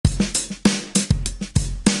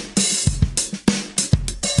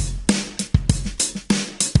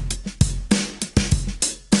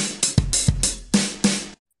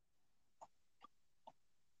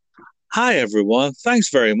Hi, everyone. Thanks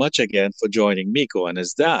very much again for joining Miko and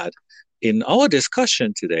his dad. In our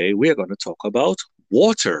discussion today, we are going to talk about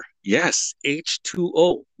water. Yes,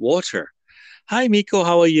 H2O, water. Hi, Miko.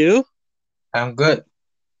 How are you? I'm good.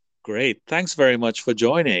 Great. Thanks very much for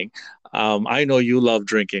joining. I know you love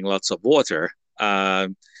drinking lots of water.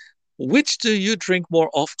 Which do you drink more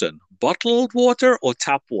often, bottled water or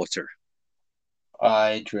tap water?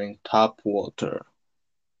 I drink tap water.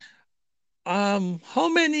 How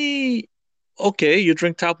many? Okay, you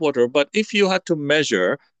drink tap water, but if you had to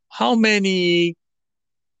measure, how many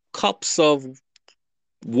cups of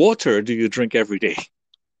water do you drink every day?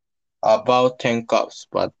 About 10 cups,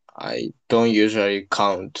 but I don't usually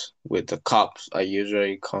count with the cups. I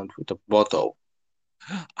usually count with the bottle.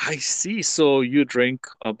 I see. So you drink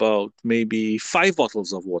about maybe 5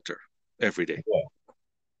 bottles of water every day. Yeah.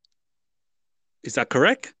 Is that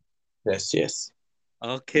correct? Yes, yes.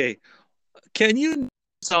 Okay. Can you name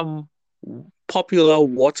some popular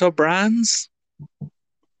water brands?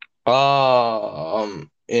 In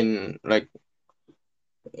like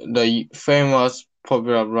the famous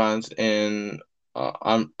popular brands in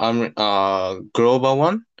global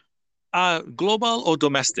one. Global or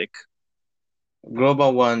domestic?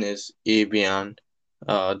 Global one is Evian.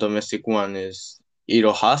 Domestic one is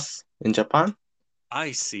Irohas in Japan.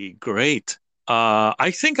 I see. Great.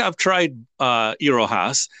 I think I've tried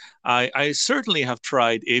Irohas. I certainly have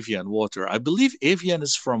tried Evian water. I believe Evian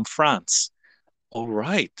is from France. All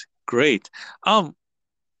right. Great. Um,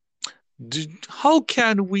 how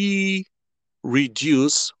can we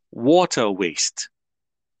reduce water waste?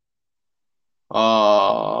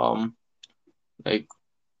 Um, like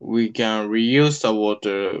we can reuse the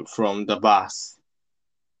water from the bath.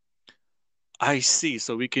 I see.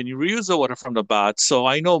 So we can reuse the water from the bath. So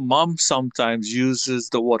I know mom sometimes uses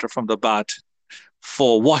the water from the bath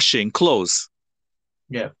for washing clothes.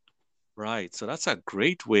 Yeah. Right. So that's a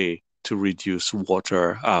great way to reduce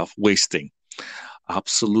water wasting.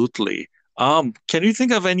 Absolutely. Can you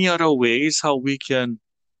think of any other ways how we can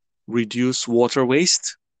reduce water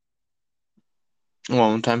waste?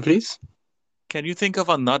 One more time, please. Can you think of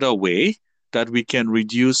another way that we can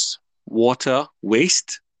reduce water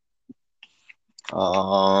waste?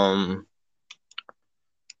 Um,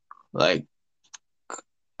 like,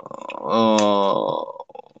 uh,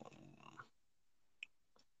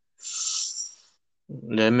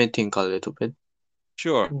 let me think a little bit.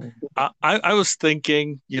 Sure. I was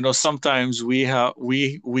thinking, sometimes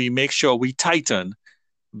we make sure we tighten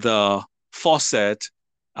the faucet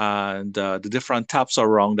and the different taps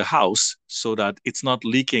around the house so that it's not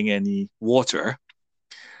leaking any water.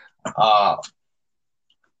 Uh,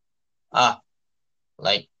 ah,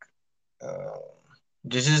 like, uh,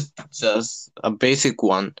 this is just a basic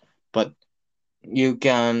one, but you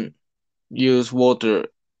can use water,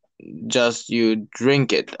 just you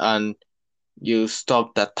drink it and you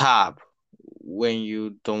stop the tap when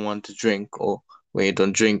you don't want to drink or when you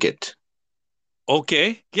don't drink it.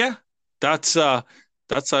 Okay, yeah, that's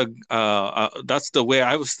that's the way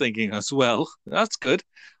I was thinking as well. That's good.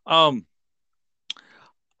 Um,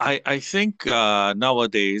 I think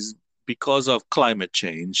nowadays because of climate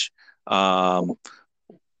change, um,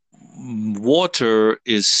 water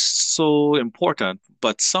is so important,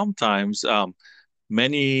 but sometimes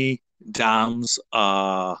many dams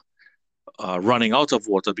are running out of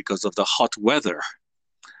water because of the hot weather.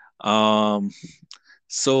 Um,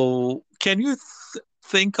 so, can you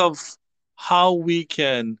think of how we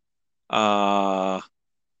can uh,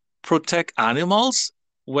 protect animals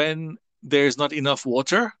when there's not enough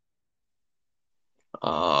water?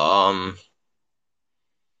 Um,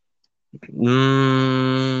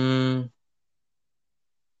 mm,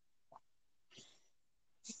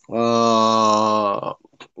 uh,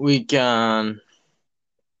 we can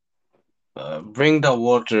bring the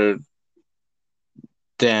water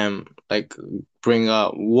dam, like bring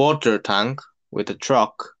a water tank with a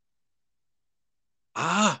truck.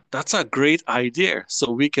 Ah, that's a great idea.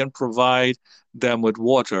 So we can provide them with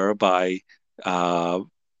water by uh,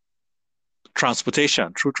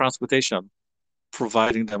 through transportation,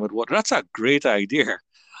 providing them with water. That's a great idea.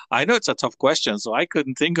 I know it's a tough question, so I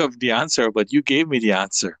couldn't think of the answer, but you gave me the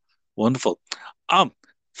answer. Wonderful. Um,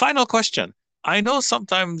 Final question. I know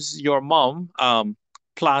sometimes your mom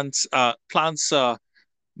plants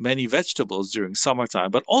many vegetables during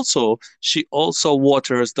summertime, but also she also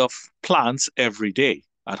waters the plants every day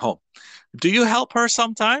at home. Do you help her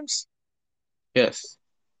sometimes? Yes.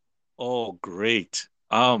 Oh, great.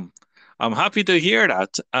 I'm happy to hear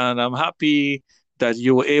that, and I'm happy that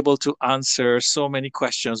you were able to answer so many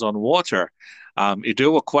questions on water. They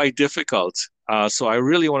were quite difficult. So I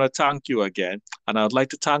really want to thank you again. And I'd like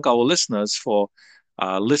to thank our listeners for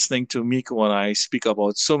listening to Miko and I speak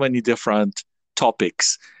about so many different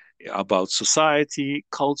topics about society,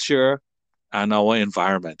 culture, and our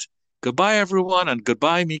environment. Goodbye, everyone, and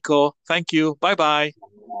goodbye, Miko. Thank you. Bye bye.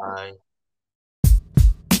 Bye.